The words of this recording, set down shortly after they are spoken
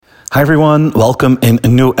Hi everyone, welcome in a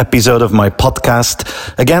new episode of my podcast.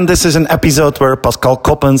 Again, this is an episode where Pascal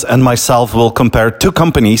Coppens and myself will compare two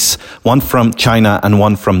companies, one from China and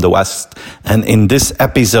one from the West. And in this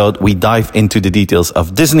episode, we dive into the details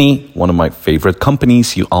of Disney, one of my favorite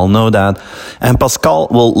companies, you all know that. And Pascal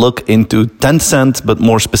will look into Tencent, but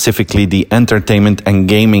more specifically the entertainment and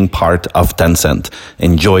gaming part of Tencent.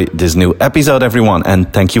 Enjoy this new episode, everyone,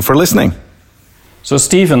 and thank you for listening. So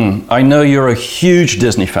Stephen, I know you're a huge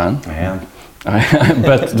Disney fan. I am.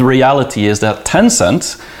 But the reality is that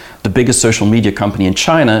Tencent, the biggest social media company in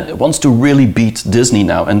China, wants to really beat Disney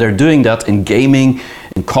now. And they're doing that in gaming,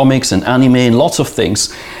 in comics, in anime, in lots of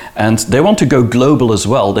things. And they want to go global as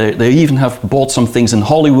well. They even have bought some things in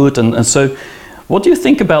Hollywood. And so what do you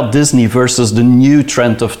think about Disney versus the new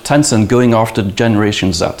trend of Tencent going after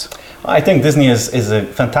Generation Z? I think Disney is a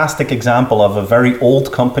fantastic example of a very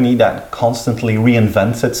old company that constantly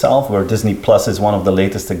reinvents itself, where Disney Plus is one of the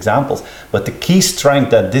latest examples. But the key strength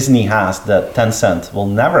that Disney has that Tencent will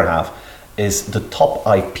never have is the top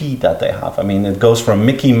IP that they have. I mean, it goes from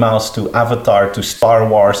Mickey Mouse to Avatar to Star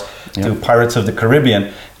Wars to Pirates of the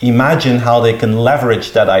Caribbean. Imagine how they can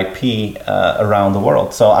leverage that IP around the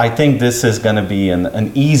world. So I think this is going to be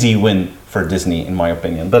an easy win for Disney, in my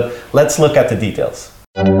opinion. But let's look at the details.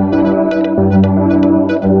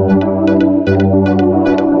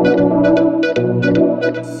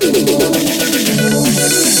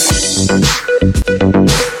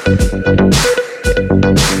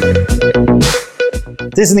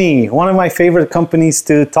 Disney, one of my favorite companies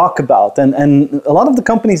to talk about. And a lot of the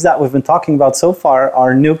companies that we've been talking about so far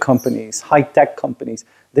are new companies, high-tech companies.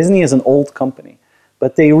 Disney is an old company,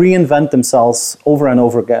 but they reinvent themselves over and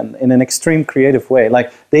over again in an extreme creative way.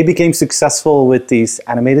 Like, they became successful with these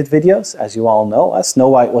animated videos, as you all know. Snow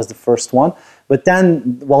White was the first one. But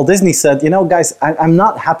then Walt Disney said, you know, guys, I'm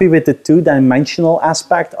not happy with the two-dimensional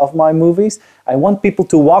aspect of my movies. I want people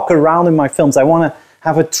to walk around in my films. I want to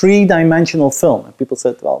have a three-dimensional film. And people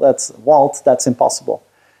said, well, that's Walt, that's impossible.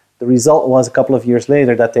 The result was a couple of years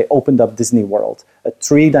later that they opened up Disney World, a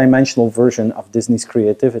three-dimensional version of Disney's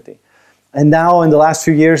creativity. And now in the last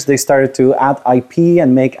few years, they started to add IP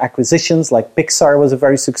and make acquisitions, like Pixar was a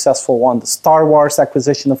very successful one. The Star Wars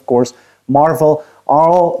acquisition, of course, Marvel, are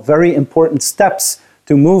all very important steps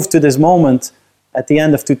to move to this moment at the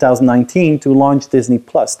end of 2019 to launch Disney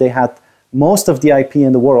Plus. They had most of the IP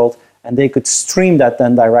in the world, and they could stream that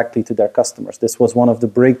then directly to their customers. This was one of the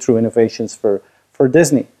breakthrough innovations for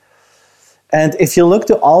Disney. And if you look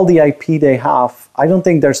to all the IP they have, I don't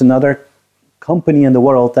think there's another company in the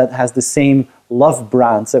world that has the same love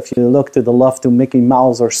brands. If you look to the love to Mickey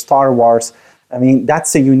Mouse or Star Wars, I mean,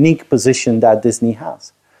 that's a unique position that Disney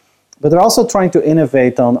has. But they're also trying to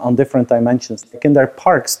innovate on different dimensions. Like in their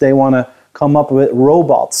parks, they want to come up with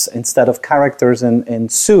robots instead of characters in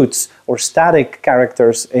suits or static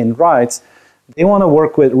characters in rides. They want to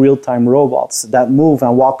work with real-time robots that move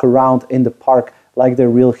and walk around in the park like they're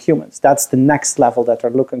real humans. That's the next level that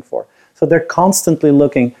they're looking for. So they're constantly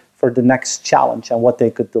looking for the next challenge and what they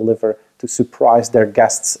could deliver to surprise their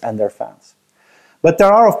guests and their fans. But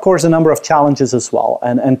there are, of course, a number of challenges as well.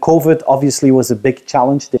 And COVID obviously was a big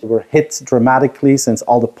challenge. They were hit dramatically since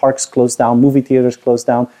all the parks closed down, movie theaters closed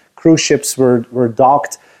down, cruise ships were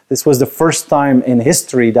docked. This was the first time in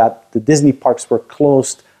history that the Disney parks were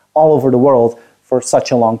closed all over the world for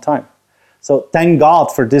such a long time. So thank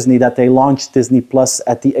God for Disney that they launched Disney Plus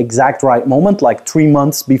at the exact right moment, like 3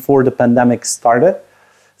 months before the pandemic started.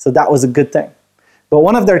 So that was a good thing. But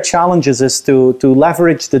one of their challenges is to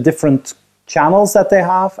leverage the different channels that they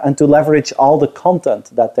have and to leverage all the content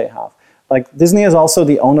that they have. Like, Disney is also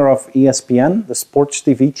the owner of ESPN, the sports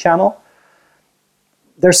TV channel.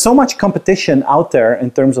 There's so much competition out there in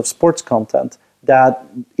terms of sports content that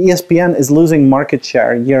ESPN is losing market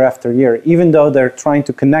share year after year, even though they're trying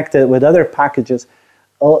to connect it with other packages.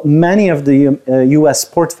 Many of the US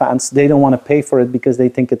sport fans, they don't want to pay for it because they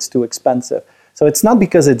think it's too expensive. So it's not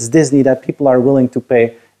because it's Disney that people are willing to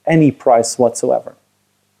pay any price whatsoever.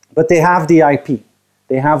 But they have the IP.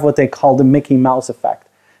 They have what they call the Mickey Mouse effect.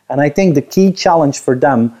 And I think the key challenge for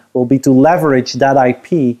them will be to leverage that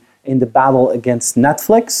IP in the battle against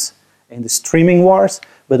Netflix, in the streaming wars,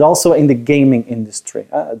 but also in the gaming industry.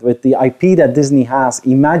 With the IP that Disney has,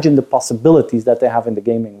 imagine the possibilities that they have in the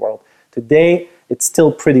gaming world. Today, it's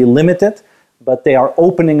still pretty limited, but they are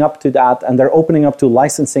opening up to that, and they're opening up to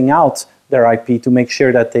licensing out their IP to make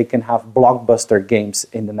sure that they can have blockbuster games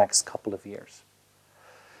in the next couple of years.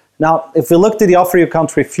 Now, if we look to the offer you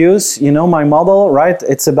can't refuse, you know my model, right?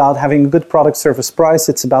 It's about having a good product, service, price.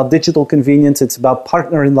 It's about digital convenience. It's about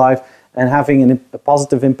partner in life and having a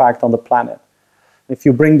positive impact on the planet. If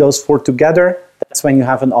you bring those four together, that's when you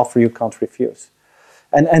have an offer you can't refuse.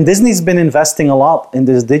 And Disney's been investing a lot in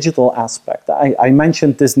this digital aspect. I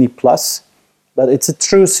mentioned Disney Plus, but it's a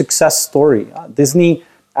true success story. Disney,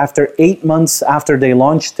 after 8 months after they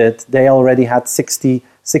launched it, they already had 60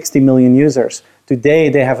 million users. Today,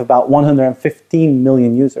 they have about 115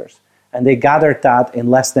 million users, and they gathered that in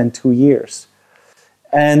less than 2 years.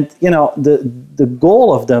 And the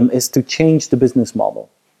goal of them is to change the business model.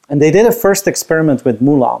 And they did a first experiment with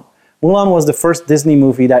Mulan. Mulan was the first Disney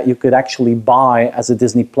movie that you could actually buy as a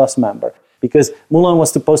Disney Plus member, because Mulan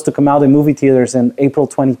was supposed to come out in movie theaters in April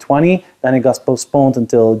 2020, then it got postponed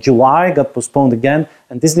until July, got postponed again,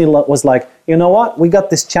 and Disney was like, you know what, we got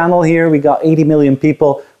this channel here, we got 80 million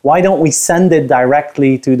people, why don't we send it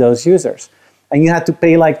directly to those users? And you had to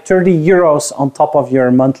pay like 30 euros on top of your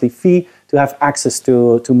monthly fee to have access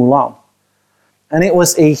to Mulan. And it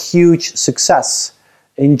was a huge success.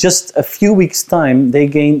 In just a few weeks' time, they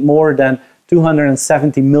gained more than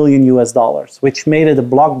 270 million US dollars, which made it a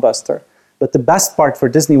blockbuster. But the best part for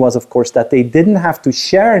Disney was, of course, that they didn't have to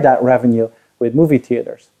share that revenue with movie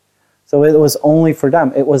theaters. So it was only for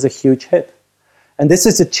them. It was a huge hit. And this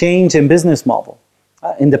is a change in business model.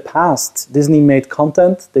 In the past, Disney made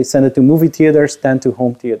content, they sent it to movie theaters, then to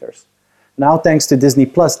home theaters. Now, thanks to Disney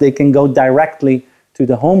Plus, they can go directly to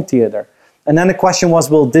the home theater. And then the question was,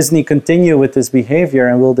 will Disney continue with this behavior,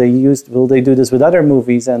 and will they do this with other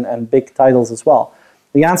movies and big titles as well?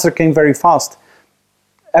 The answer came very fast.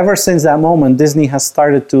 Ever since that moment, Disney has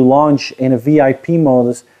started to launch in a VIP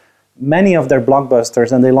modus many of their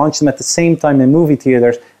blockbusters, and they launched them at the same time in movie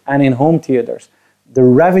theaters and in home theaters. The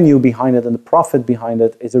revenue behind it and the profit behind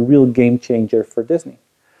it is a real game changer for Disney.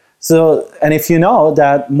 So, and if you know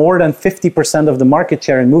that more than 50% of the market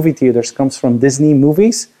share in movie theaters comes from Disney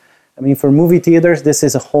movies, I mean, for movie theaters, this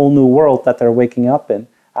is a whole new world that they're waking up in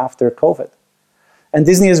after COVID. And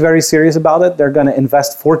Disney is very serious about it. They're going to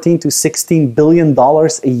invest $14 to $16 billion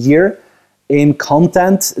a year in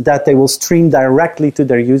content that they will stream directly to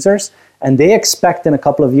their users. And they expect in a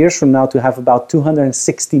couple of years from now to have about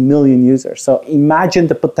 260 million users. So imagine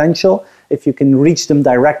the potential if you can reach them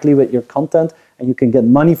directly with your content and you can get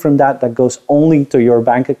money from that goes only to your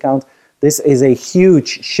bank account. This is a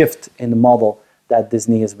huge shift in the model that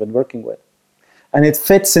Disney has been working with. And it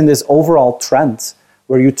fits in this overall trend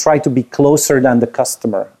where you try to be closer than the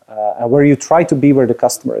customer, and where you try to be where the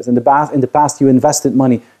customer is. In the past, you invested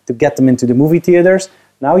money to get them into the movie theaters.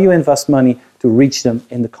 Now you invest money to reach them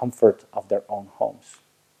in the comfort of their own homes.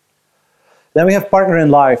 Then we have Partner in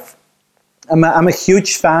Life. I'm a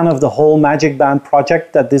huge fan of the whole Magic Band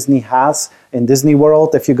project that Disney has in Disney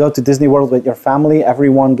World. If you go to Disney World with your family,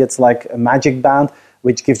 everyone gets like a Magic Band,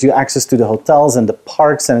 which gives you access to the hotels and the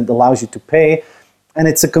parks, and it allows you to pay. And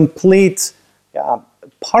it's a complete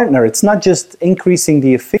partner. It's not just increasing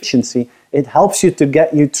the efficiency, it helps you to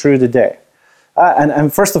get you through the day.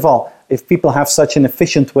 And first of all, if people have such an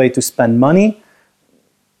efficient way to spend money,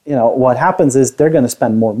 what happens is they're going to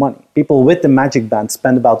spend more money. People with the Magic Band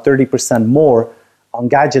spend about 30% more on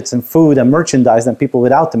gadgets and food and merchandise than people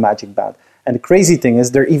without the Magic Band. And the crazy thing is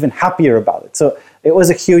they're even happier about it. So it was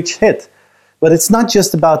a huge hit. But it's not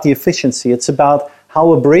just about the efficiency, it's about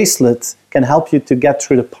how a bracelet can help you to get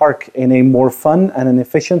through the park in a more fun and an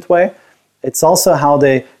efficient way. It's also how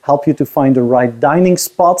they help you to find the right dining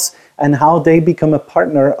spots and how they become a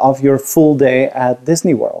partner of your full day at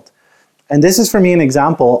Disney World. And this is for me an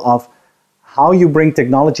example of how you bring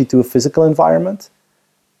technology to a physical environment.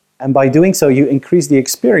 And by doing so, you increase the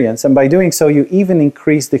experience. And by doing so, you even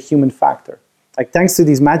increase the human factor. Like thanks to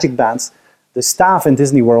these Magic Bands, the staff in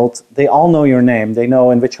Disney World, they all know your name. They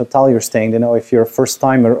know in which hotel you're staying. They know if you're a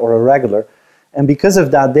first-timer or a regular. And because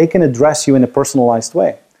of that, they can address you in a personalized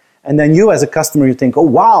way. And then you as a customer, you think, oh,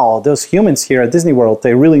 wow, those humans here at Disney World,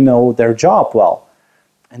 they really know their job well.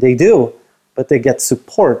 And they do, but they get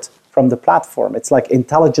support from the platform. It's like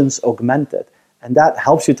intelligence augmented. And that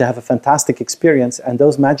helps you to have a fantastic experience. And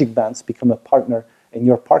those Magic Bands become a partner in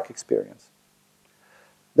your park experience.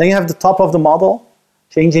 Then you have the top of the model,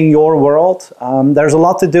 changing your world. There's a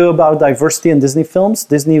lot to do about diversity in Disney films.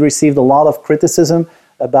 Disney received a lot of criticism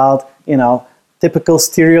about, typical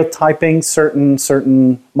stereotyping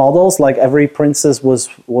certain models, like every princess was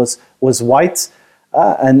white,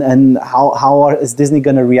 and how is Disney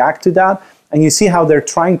going to react to that? And you see how they're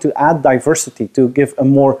trying to add diversity to give a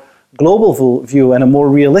more global view and a more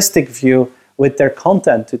realistic view with their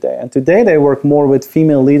content today. And today they work more with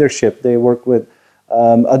female leadership. They work with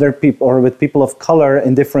other people or with people of color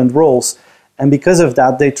in different roles. And because of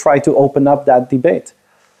that, they try to open up that debate.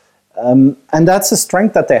 And that's a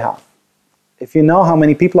strength that they have. if you know how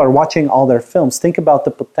many people are watching all their films, think about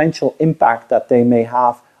the potential impact that they may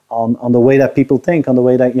have on the way that people think, on the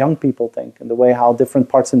way that young people think, and the way how different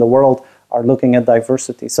parts in the world are looking at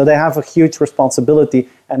diversity. So they have a huge responsibility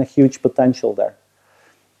and a huge potential there.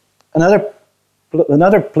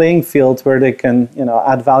 Another playing field where they can,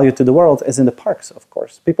 add value to the world is in the parks, of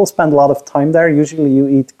course. People spend a lot of time there. Usually you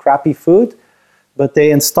eat crappy food, but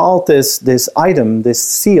they installed this item, this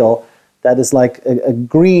seal, that is like a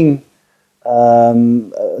green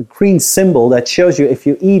symbol that shows you if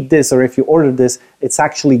you eat this or if you order this, it's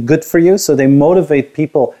actually good for you. So they motivate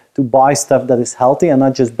people to buy stuff that is healthy and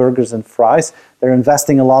not just burgers and fries. They're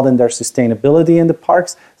investing a lot in their sustainability in the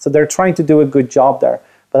parks. So they're trying to do a good job there.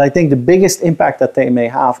 But I think the biggest impact that they may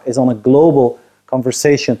have is on a global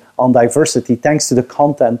conversation on diversity, thanks to the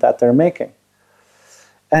content that they're making.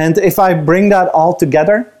 And if I bring that all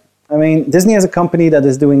together, I mean, Disney is a company that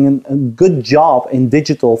is doing a good job in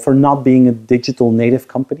digital for not being a digital native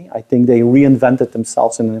company. I think they reinvented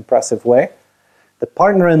themselves in an impressive way. The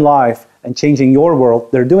partner in life and changing your world,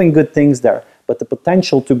 they're doing good things there. But the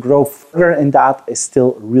potential to grow further in that is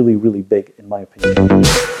still really, really big, in my opinion.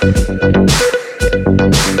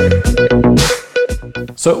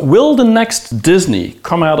 So will the next Disney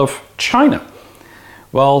come out of China?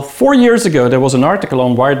 Well, 4 years ago there was an article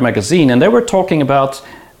on Wired magazine and they were talking about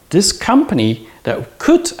this company that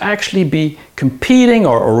could actually be competing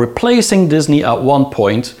or replacing Disney at one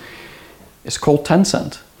point is called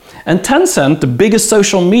Tencent. And Tencent, the biggest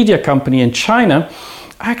social media company in China,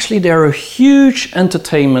 actually they're a huge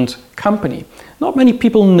entertainment company. Not many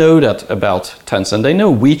people know that about Tencent. They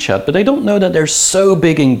know WeChat, but they don't know that they're so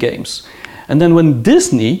big in games. And then when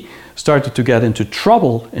Disney started to get into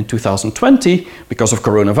trouble in 2020 because of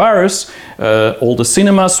coronavirus, all the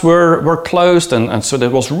cinemas were closed, and so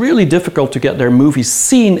it was really difficult to get their movies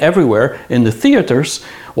seen everywhere in the theaters.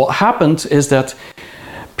 What happened is that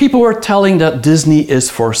people were telling that Disney is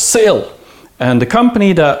for sale. And the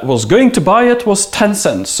company that was going to buy it was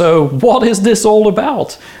Tencent. So what is this all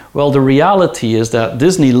about? Well, the reality is that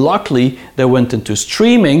Disney, luckily, they went into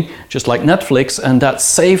streaming, just like Netflix, and that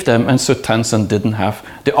saved them. And so Tencent didn't have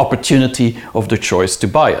the opportunity of the choice to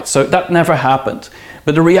buy it. So that never happened.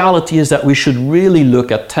 But the reality is that we should really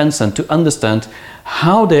look at Tencent to understand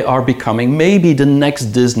how they are becoming maybe the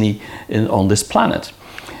next Disney on this planet.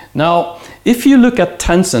 Now, if you look at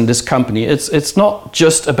Tencent, this company, it's not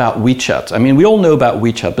just about WeChat. I mean, we all know about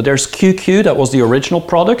WeChat, but there's QQ, that was the original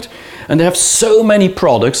product, and they have so many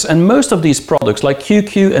products, and most of these products, like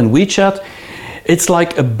QQ and WeChat, it's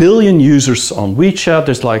like 1 billion users on WeChat,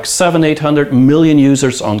 there's like 700-800 million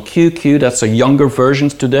users on QQ, that's a younger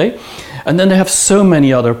versions today, and then they have so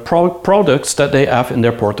many other products that they have in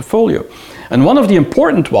their portfolio. And one of the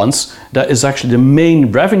important ones that is actually the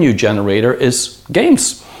main revenue generator is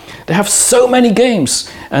games. They have so many games,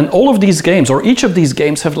 and all of these games, or each of these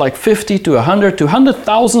games, have like 50 to 100 to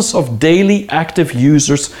 100,000 of daily active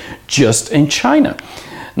users just in China.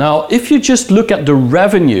 Now, if you just look at the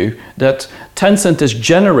revenue that Tencent is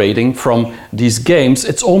generating from these games,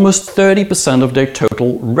 it's almost 30% of their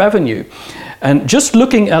total revenue. And just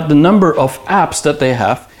looking at the number of apps that they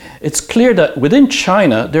have, it's clear that within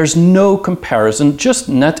China, there's no comparison. Just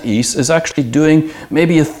NetEase is actually doing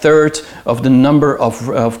maybe a third of the number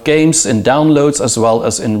of games in downloads as well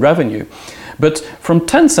as in revenue. But from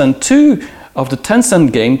Tencent, 2 of the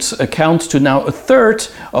Tencent games account to now a third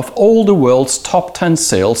of all the world's top 10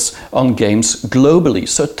 sales on games globally.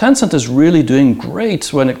 So Tencent is really doing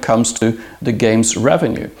great when it comes to the games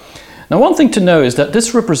revenue. Now, one thing to know is that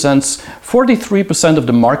this represents 43% of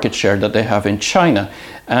the market share that they have in China,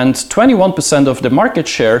 and 21% of the market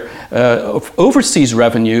share of overseas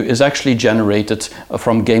revenue is actually generated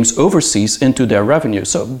from games overseas into their revenue.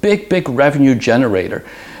 So big revenue generator.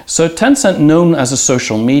 So Tencent, known as a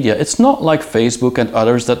social media, it's not like Facebook and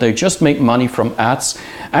others that they just make money from ads.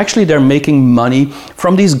 Actually, they're making money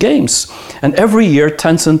from these games. And every year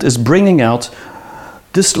Tencent is bringing out,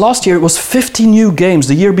 this last year it was 50 new games.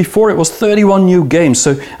 The year before it was 31 new games.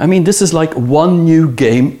 So, I mean, this is like 1 new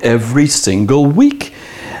game every single week.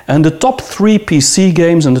 And the top 3 PC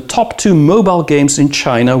games and the top 2 mobile games in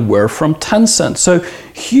China were from Tencent. So,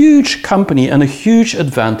 huge company and a huge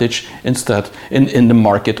advantage instead in the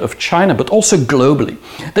market of China, but also globally.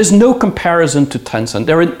 There's no comparison to Tencent.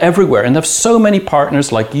 They're in everywhere and have so many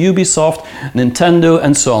partners like Ubisoft, Nintendo,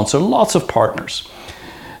 and so on. So, lots of partners.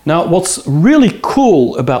 Now, what's really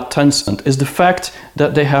cool about Tencent is the fact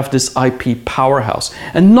that they have this IP powerhouse.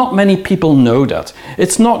 And not many people know that.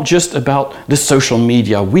 It's not just about the social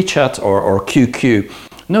media, WeChat or QQ.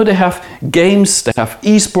 No, they have games, they have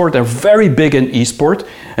esport, they're very big in esport.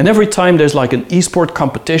 And every time there's like an esport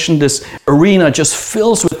competition, this arena just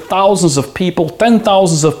fills with thousands of people,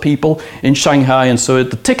 10,000s of people in Shanghai. And so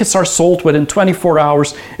the tickets are sold within 24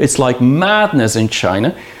 hours. It's like madness in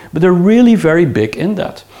China, but they're really very big in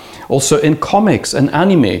that. Also in comics and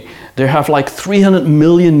anime, they have like 300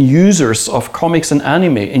 million users of comics and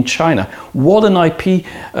anime in China. What an IP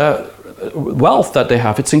wealth that they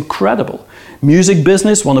have, it's incredible. Music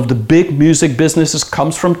business, one of the big music businesses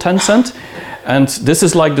comes from Tencent. And this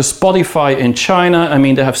is like the Spotify in China. I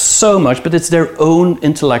mean, they have so much, but it's their own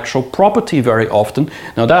intellectual property very often.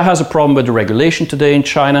 Now that has a problem with the regulation today in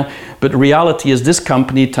China, but the reality is this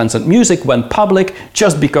company, Tencent Music, went public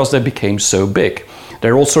just because they became so big.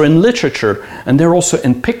 They're also in literature, and they're also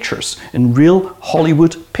in pictures, in real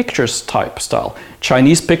Hollywood pictures type style.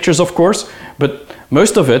 Chinese pictures, of course, but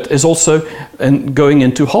most of it is also going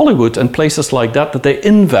into Hollywood and places like that, that they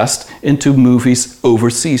invest into movies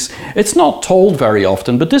overseas. It's not told very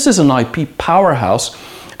often, but this is an IP powerhouse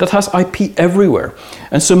that has IP everywhere.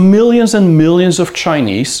 And so millions and millions of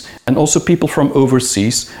Chinese and also people from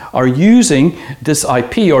overseas are using this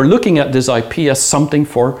IP or looking at this IP as something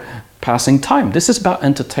for passing time. This is about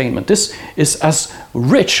entertainment. This is as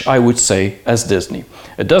rich, I would say, as Disney.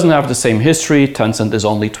 It doesn't have the same history. Tencent is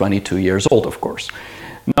only 22 years old, of course.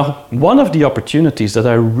 Now, one of the opportunities that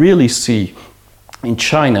I really see in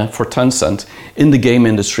China for Tencent in the game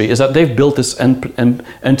industry is that they've built this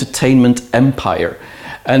entertainment empire.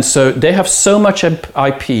 And so they have so much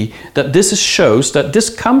IP that this shows that this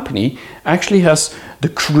company actually has the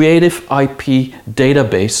creative IP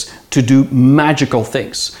database to do magical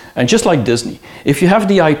things. And just like Disney, if you have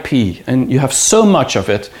the IP and you have so much of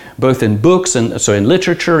it, both in books and so in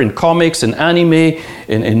literature, in comics, in anime,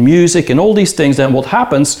 in music, and all these things, then what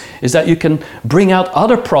happens is that you can bring out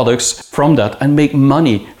other products from that and make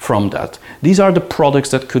money from that. These are the products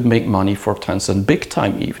that could make money for Tencent, big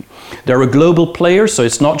time even. They're a global player, so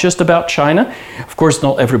it's not just about China. Of course,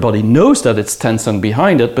 not everybody knows that it's Tencent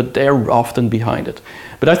behind it, but they're often behind it.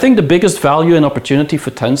 But I think the biggest value and opportunity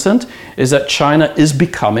for Tencent is that China is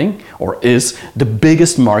becoming, or is, the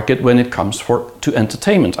biggest market when it comes to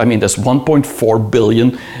entertainment. I mean, there's 1.4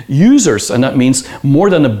 billion users, and that means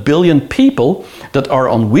more than 1 billion people that are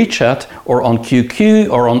on WeChat or on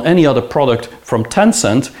QQ or on any other product from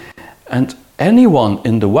Tencent. And anyone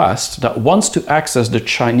in the West that wants to access the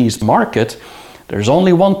Chinese market, there's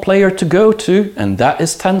only one player to go to, and that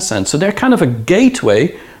is Tencent. So they're kind of a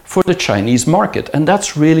gateway for the Chinese market, and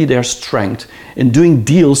that's really their strength in doing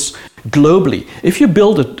deals globally. If you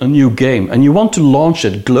build a new game and you want to launch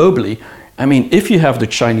it globally, I mean, if you have the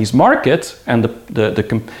Chinese market and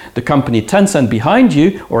the company Tencent behind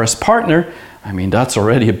you or as partner, I mean, that's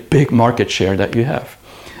already a big market share that you have.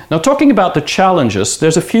 Now, talking about the challenges,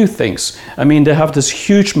 there's a few things. I mean, they have this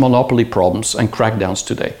huge monopoly problems and crackdowns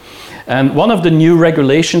today. And one of the new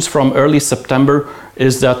regulations from early September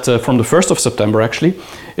is that, from the 1st of September actually,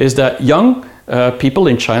 is that young people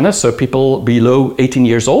in China, so people below 18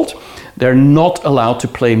 years old, they're not allowed to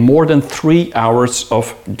play more than 3 hours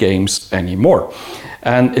of games anymore.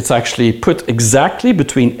 And it's actually put exactly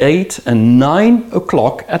between 8 and 9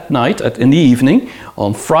 o'clock at night, in the evening,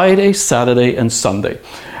 on Friday, Saturday, and Sunday.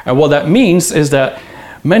 And what that means is that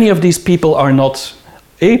many of these people are not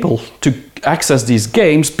able to access these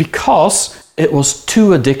games because it was too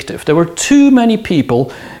addictive. There were too many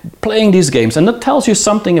people playing these games, and that tells you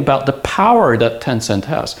something about the power that Tencent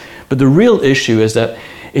has. But the real issue is that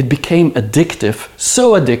it became addictive,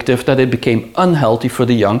 so addictive that it became unhealthy for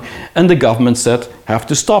the young, and the government said, have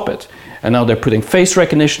to stop it. And now they're putting face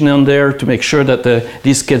recognition on there to make sure that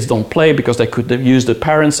these kids don't play because they could use the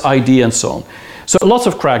parents' ID and so on. So lots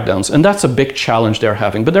of crackdowns, and that's a big challenge they're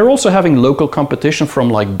having. But they're also having local competition from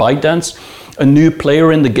like ByteDance, a new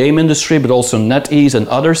player in the game industry, but also NetEase and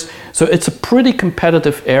others. So it's a pretty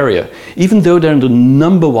competitive area. Even though they're the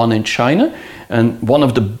 #1 in China and one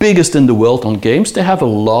of the biggest in the world on games, they have a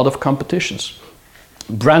lot of competitions.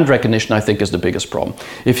 Brand recognition, I think, is the biggest problem.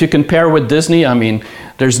 If you compare with Disney, I mean,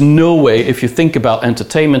 there's no way, if you think about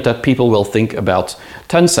entertainment, that people will think about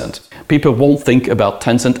Tencent. People won't think about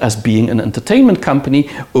Tencent as being an entertainment company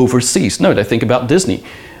overseas. No, they think about Disney.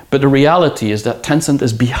 But the reality is that Tencent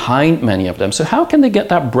is behind many of them. So how can they get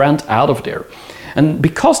that brand out of there? And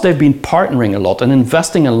because they've been partnering a lot and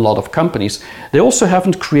investing in a lot of companies, they also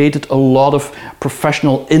haven't created a lot of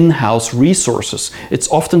professional in-house resources. It's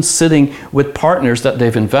often sitting with partners that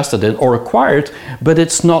they've invested in or acquired, but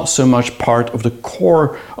it's not so much part of the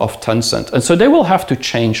core of Tencent. And so they will have to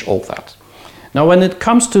change all that. Now, when it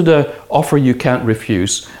comes to the offer you can't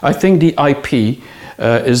refuse, I think the IP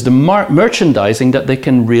is the merchandising that they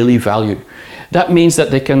can really value. That means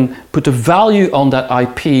that they can put a value on that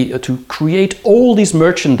IP to create all these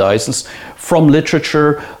merchandises from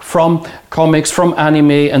literature, from comics, from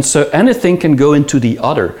anime, and so anything can go into the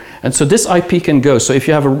other. And so this IP can go. So if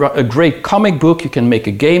you have a great comic book, you can make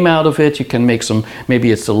a game out of it. You can make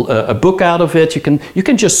maybe it's a book out of it. You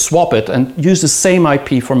can just swap it and use the same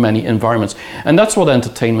IP for many environments. And that's what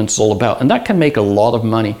entertainment is all about. And that can make a lot of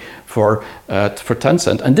money for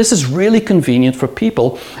Tencent. And this is really convenient for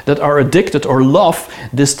people that are addicted or love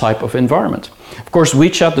this type of environment. Of course,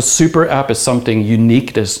 WeChat, the super app, is something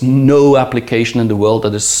unique. There's no application in the world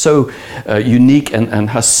that is so unique and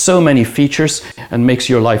has so many features and makes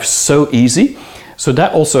your life so easy. So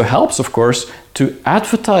that also helps, of course, to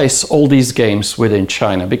advertise all these games within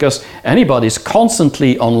China, because anybody's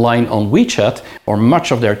constantly online on WeChat or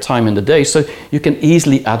much of their time in the day, so you can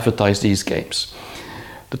easily advertise these games.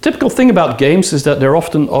 The typical thing about games is that they're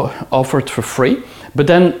often offered for free, but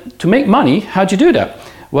then to make money, how do you do that?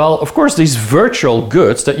 Well, of course, these virtual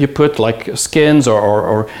goods that you put, like skins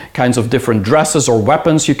or kinds of different dresses or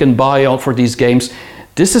weapons you can buy out for these games,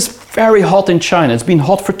 this is very hot in China. It's been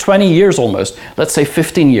hot for 20 years almost, let's say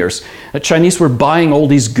 15 years. The Chinese were buying all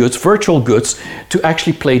these goods, virtual goods, to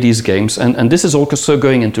actually play these games. And this is also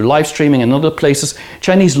going into live streaming and other places.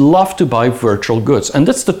 Chinese love to buy virtual goods. And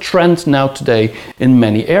that's the trend now today in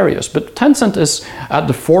many areas. But Tencent is at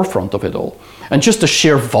the forefront of it all. And just the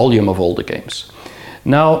sheer volume of all the games.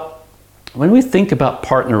 Now, when we think about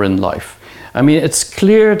partner in life, I mean, it's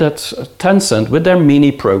clear that Tencent, with their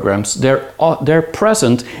mini programs, they're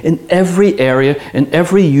present in every area, in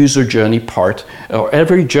every user journey part, or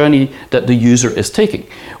every journey that the user is taking,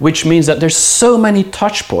 which means that there's so many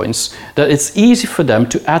touch points that it's easy for them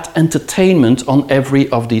to add entertainment on every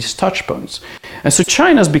of these touch points. And so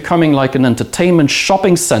China is becoming like an entertainment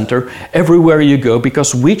shopping center everywhere you go,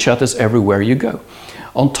 because WeChat is everywhere you go.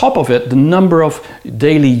 On top of it, the number of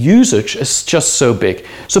daily usage is just so big.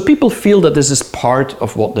 So people feel that this is part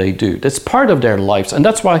of what they do. That's part of their lives. And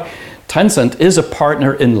that's why Tencent is a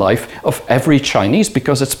partner in life of every Chinese,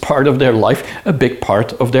 because it's part of their life, a big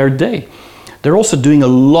part of their day. They're also doing a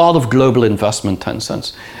lot of global investment,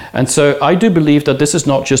 Tencent. And so I do believe that this is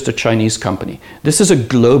not just a Chinese company. This is a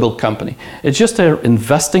global company. It's just they're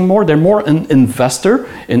investing more. They're more an investor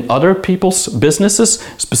in other people's businesses,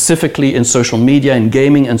 specifically in social media and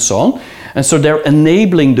gaming and so on. And so they're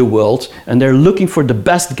enabling the world, and they're looking for the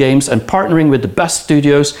best games and partnering with the best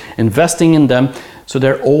studios, investing in them. So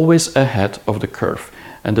they're always ahead of the curve.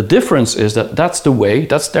 And the difference is that that's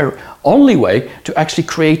their only way to actually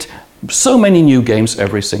create so many new games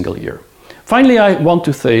every single year. Finally, I want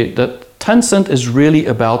to say that Tencent is really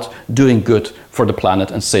about doing good for the planet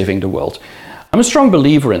and saving the world. I'm a strong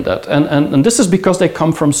believer in that, and this is because they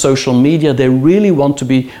come from social media. They really want to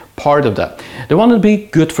be part of that. They want to be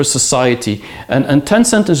good for society, and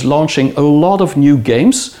Tencent is launching a lot of new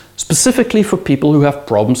games specifically for people who have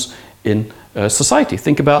problems in society.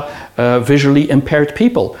 Think about visually impaired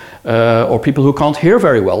people or people who can't hear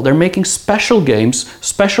very well. They're making special games,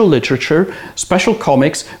 special literature, special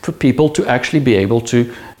comics for people to actually be able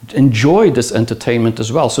to enjoy this entertainment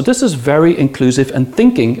as well. So this is very inclusive and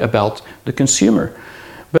thinking about the consumer.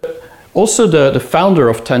 But also the founder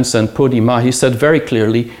of Tencent, Pony Ma, he said very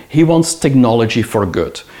clearly he wants technology for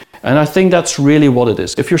good. And I think that's really what it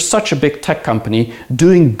is. If you're such a big tech company,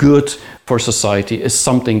 doing good for society is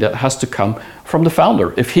something that has to come from the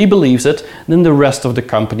founder. If he believes it, then the rest of the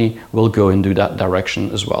company will go into that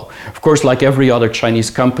direction as well. Of course, like every other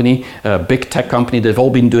Chinese company, big tech company, they've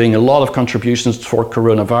all been doing a lot of contributions for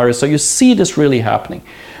coronavirus. So you see this really happening.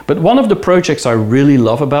 But one of the projects I really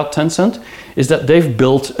love about Tencent is that they've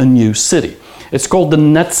built a new city. It's called the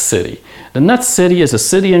Net City. The Net City is a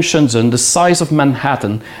city in Shenzhen the size of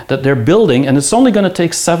Manhattan that they're building, and it's only going to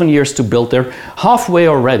take 7 years to build. They're halfway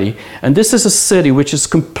already, and this is a city which is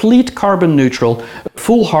complete carbon neutral,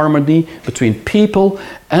 full harmony between people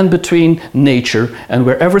and between nature, and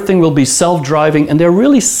where everything will be self-driving, and they're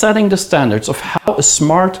really setting the standards of how a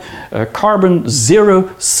smart carbon zero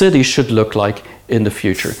city should look like in the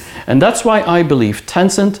future. And that's why I believe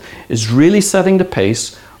Tencent is really setting the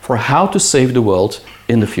pace for how to save the world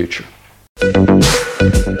in the future.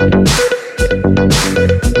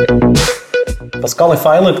 Pascal, if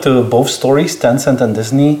I look to both stories, Tencent and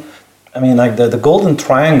Disney, I mean, like the golden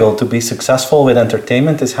triangle to be successful with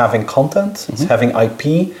entertainment is having content, it's having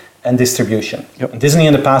IP and distribution. Yep. Disney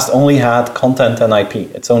in the past only had content and IP.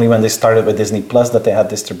 It's only when they started with Disney Plus that they had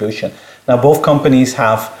distribution. Now both companies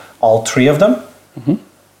have all three of them.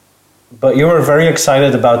 But you were very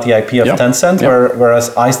excited about the IP of Yep. Tencent, Yep.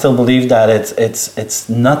 whereas I still believe that it's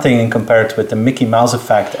nothing compared with the Mickey Mouse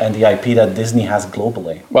effect and the IP that Disney has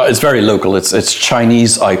globally. Well, it's very local. It's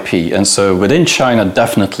Chinese IP, and so within China,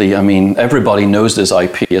 definitely. I mean, everybody knows this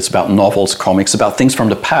IP. It's about novels, comics, about things from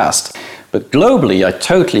the past. But globally, I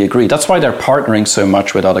totally agree. That's why they're partnering so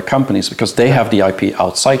much with other companies, because they have the IP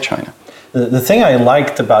outside China. The thing I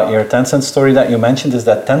liked about your Tencent story that you mentioned is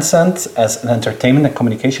that Tencent, as an entertainment and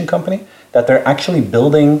communication company, that they're actually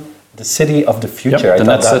building the city of the future. Yep, the I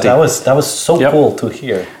Net thought City. that was so Yep. cool to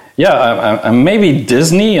hear. Yeah, and maybe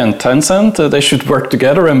Disney and Tencent, they should work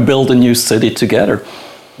together and build a new city together.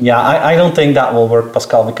 Yeah, I don't think that will work,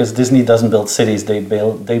 Pascal, because Disney doesn't build cities; they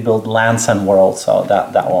build lands and worlds, so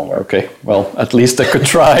that won't work. Okay, well, at least they could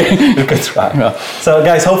try. We could try. Yeah. So,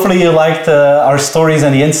 guys, hopefully you liked our stories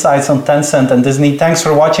and the insights on Tencent and Disney. Thanks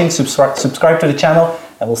for watching. Subscribe to the channel,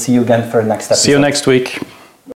 and we'll see you again for the next episode. See you next week.